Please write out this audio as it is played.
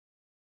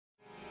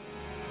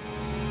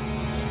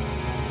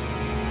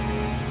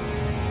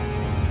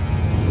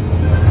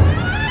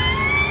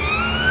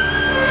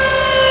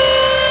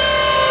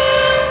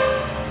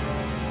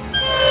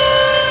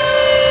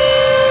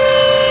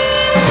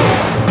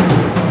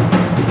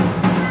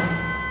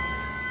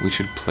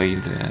should play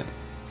the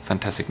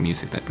fantastic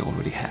music that we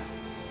already have,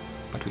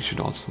 but we should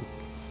also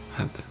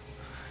have the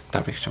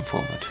direction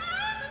forward.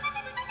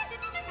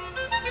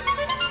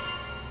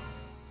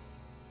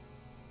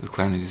 The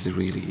clarinet is a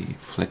really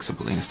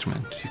flexible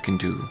instrument. You can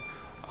do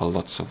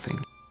lots of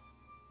things.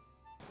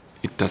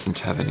 It doesn't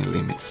have any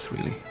limits,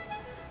 really.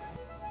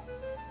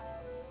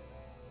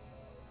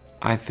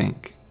 I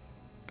think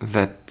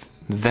that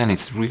then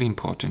it's really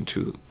important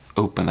to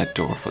open that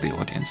door for the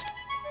audience,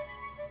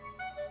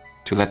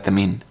 to let them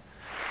in.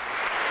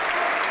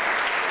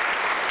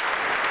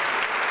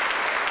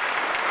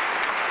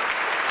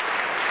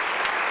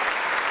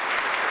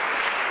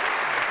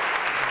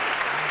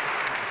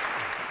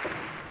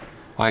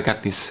 I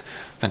got this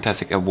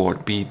fantastic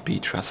award, B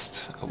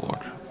Trust Award,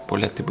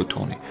 Bollette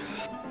Bottoni,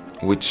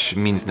 which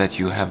means that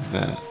you have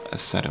a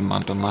certain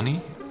amount of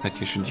money that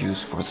you should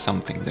use for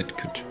something that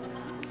could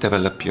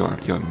develop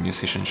your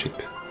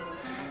musicianship.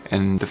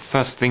 And the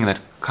first thing that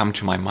came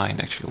to my mind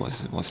actually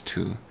was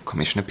to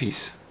commission a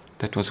piece.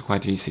 That was a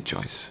quite easy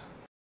choice.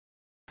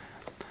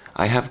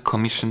 I have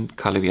commissioned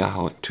Kalevi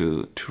Aho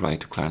to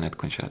write a clarinet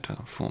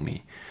concerto for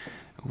me,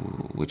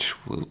 which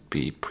will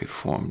be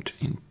performed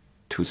in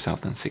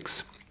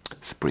 2006,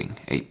 spring,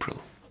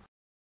 April.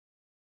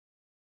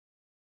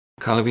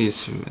 Kalevi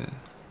is a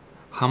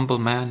humble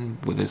man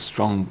with a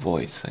strong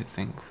voice, I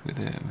think, with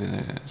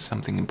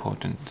something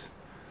important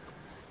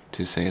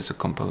to say as a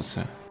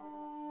composer.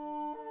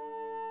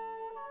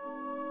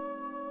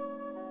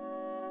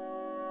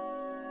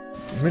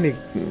 Many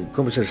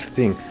composers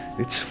think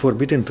it's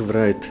forbidden to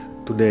write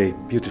today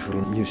beautiful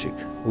music.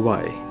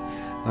 Why?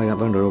 I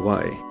wonder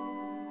why.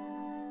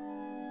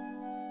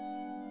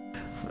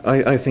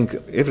 I think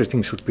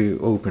everything should be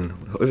open,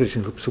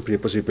 everything should be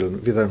possible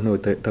without no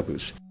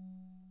taboos.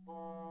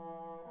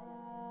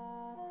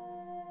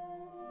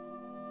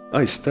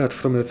 I start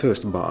from the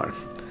first bar,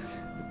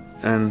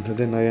 and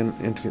then I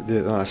enter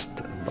the last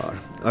bar.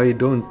 I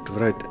don't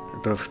write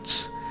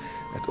drafts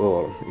at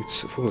all.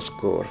 It's full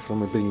score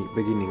from the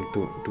beginning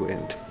to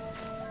end.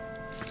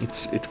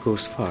 It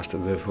goes fast,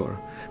 therefore,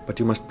 but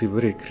you must be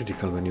very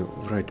critical when you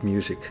write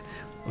music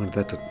on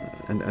that,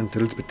 and a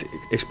little bit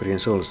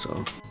experience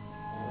also.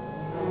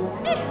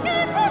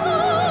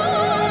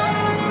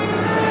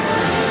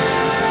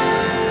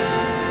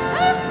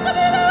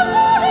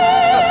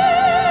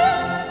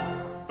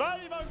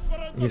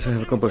 Yes, I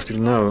have composed till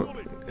now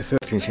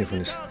 13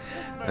 symphonies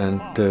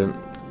and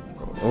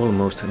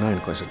almost 9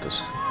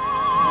 concertos.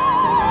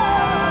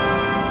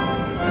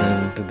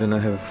 And then I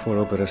have 4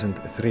 operas and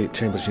 3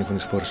 chamber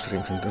symphonies, 4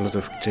 strings, and a lot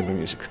of chamber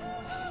music.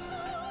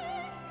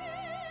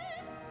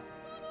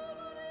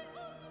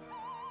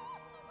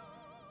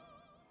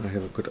 I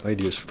have got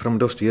ideas from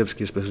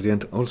Dostoevsky especially,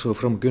 and also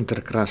from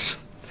Günter Grass,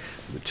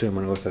 the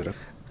German author.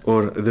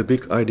 Or the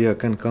big idea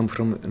can come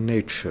from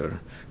nature,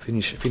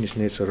 Finnish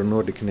nature or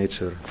Nordic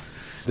nature.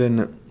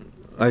 Then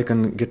I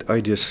can get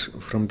ideas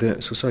from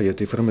the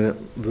society, from the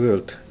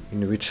world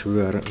in which we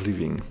are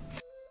living.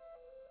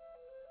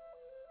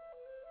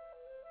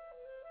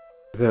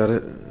 There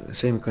are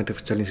same kind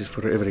of challenges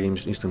for every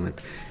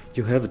instrument.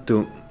 You have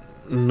to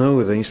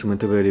know the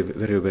instrument very,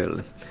 very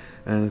well,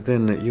 and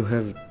then you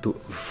have to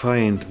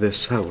find the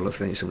soul of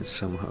the instrument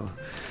somehow.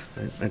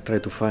 I try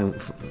to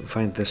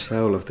find the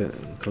soul of the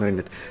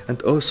clarinet,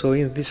 and also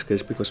in this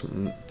case, because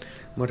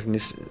Martin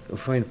is a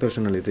fine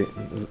personality,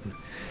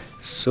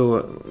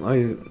 so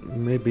I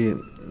maybe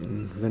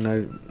when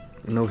I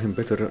know him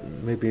better,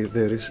 maybe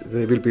there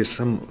will be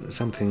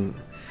something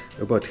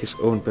about his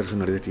own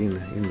personality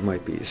in my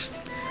piece.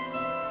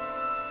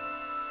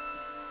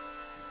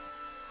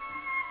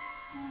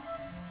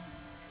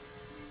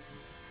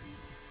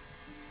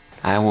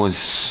 I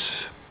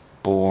was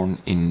born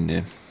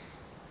in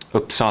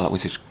Uppsala,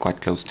 which is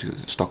quite close to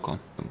Stockholm,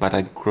 but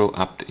I grew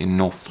up in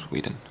North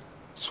Sweden,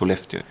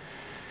 Sollefteå,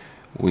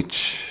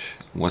 which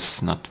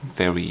was not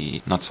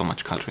so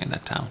much culture in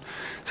that town.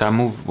 So I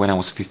moved when I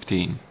was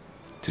 15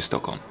 to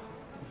Stockholm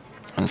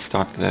and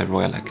started the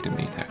Royal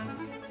Academy there.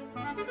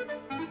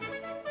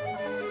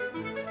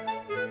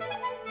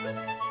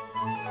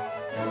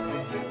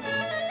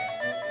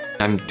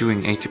 I'm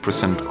doing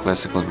 80%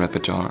 classical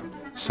repertoire,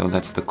 so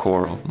that's the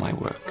core of my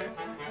work.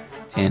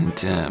 And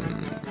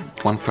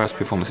one first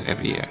performance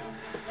every year,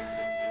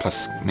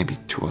 plus maybe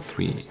 2 or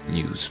 3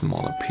 new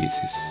smaller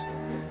pieces.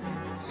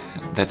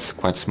 That's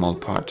quite a small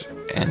part,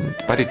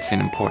 but it's an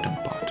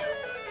important part,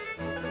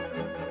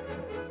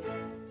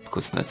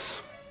 because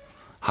that's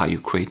how you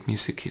create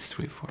music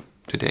history for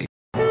today.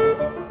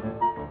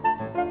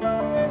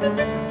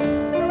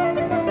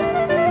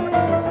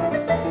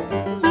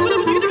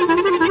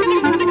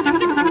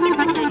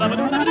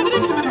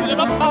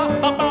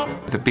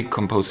 The big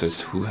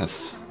composers who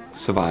has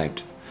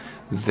survived,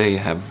 they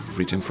have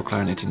written for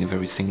clarinet in a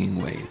very singing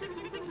way,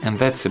 and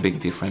that's a big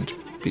difference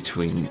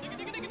between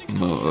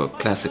more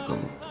classical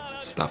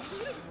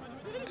stuff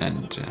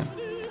and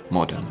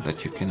modern,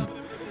 that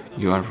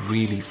you are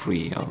really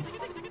free of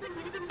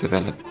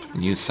develop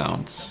new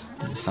sounds,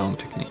 new sound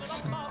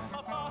techniques.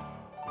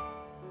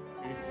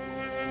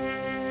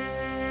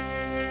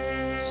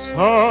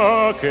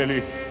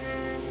 saakeli,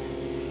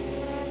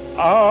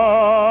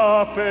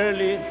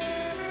 aapeli.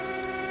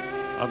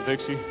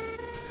 Anteeksi.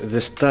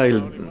 The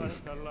style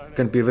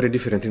can be very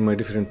different in my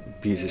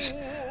different pieces,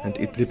 and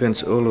it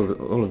depends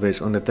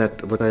always on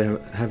that what I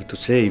have to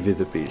say with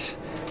the piece.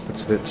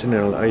 What's the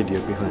general idea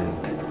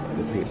behind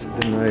the piece?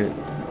 Then I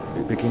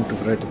begin to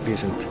write a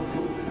piece and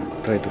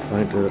try to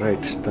find the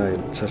right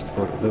style just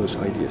for those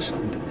ideas,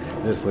 and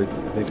therefore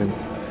they can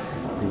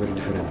be very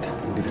different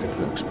in different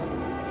works.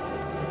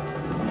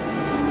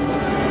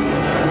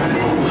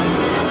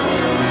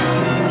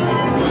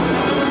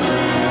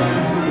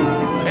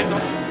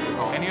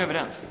 Är ni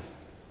överens?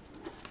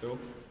 Jo.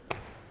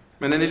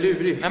 Men är ni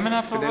lurig? Nej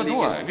men för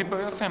vadå? Vi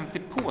börjar 50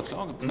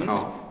 påslag på 50.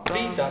 Ja,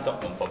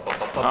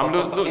 men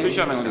då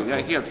kör vi en gång. Jag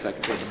är helt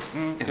säker på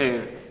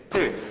det.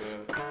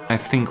 I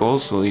think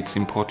also it's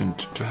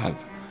important to have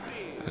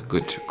a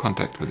good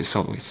contact with the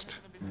soloist.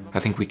 I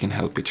think we can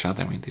help each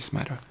other in this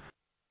matter.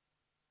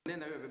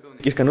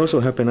 It can also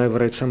happen I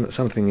write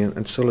something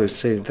and soloist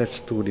say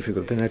that's too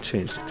difficult, then I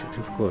change it.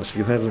 Of course,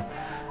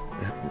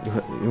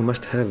 you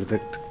must have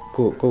that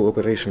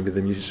cooperation with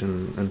the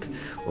musician and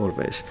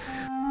always.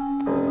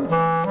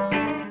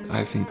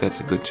 I think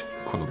that's a good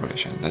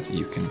collaboration, that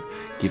you can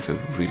give a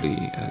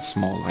really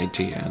small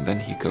idea and then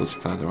he goes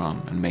further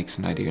on and makes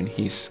an idea in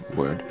his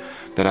word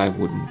that I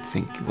wouldn't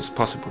think was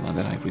possible, and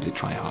then I really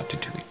try hard to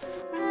do it.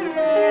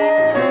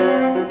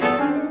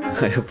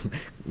 I have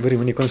very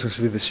many concerts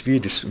with the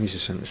Swedish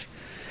musicians.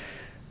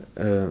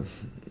 I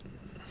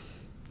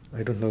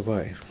don't know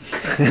why.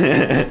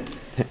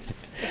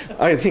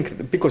 I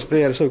think because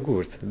they are so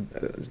good.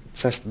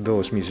 Just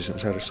those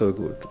musicians are so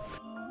good.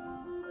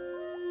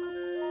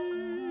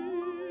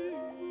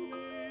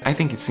 I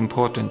think it's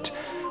important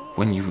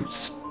when you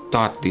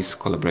start this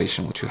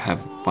collaboration to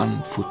have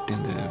one foot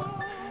in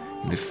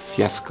the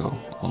fiasco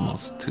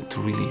almost,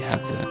 to really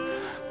have the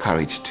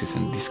courage to say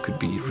this could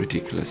be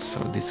ridiculous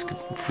or this could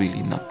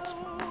really not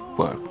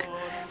work,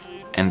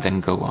 and then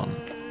go on,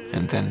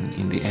 and then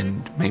in the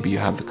end maybe you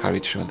have the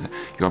courage or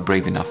you are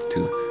brave enough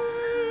to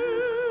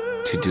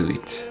do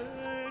it.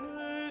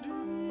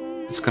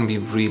 It's going to be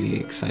really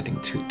exciting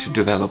to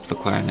develop the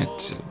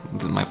clarinet,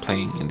 my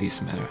playing in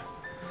this matter.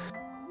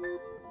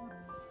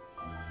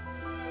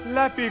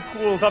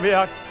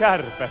 Läpikuultavia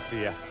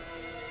kärpäsiä.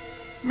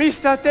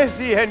 Mistä te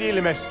siihen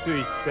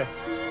ilmestyitte?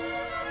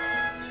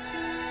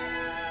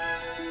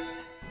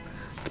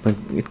 But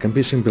it can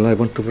be simple. I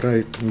want to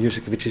write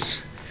music which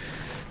is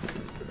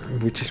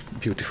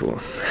beautiful.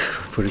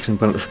 For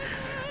example,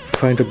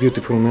 find a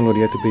beautiful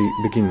melody at the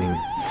beginning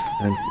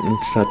and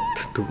start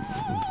to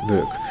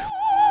work.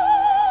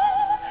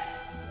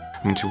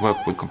 I mean, to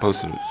work with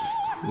composers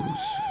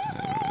who's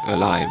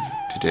alive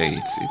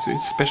today,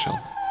 it's special.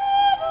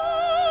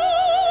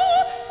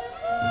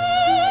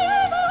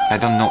 I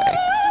don't know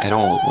at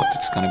all what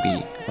it's going to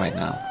be right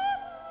now.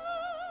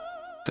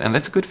 And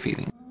that's a good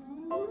feeling.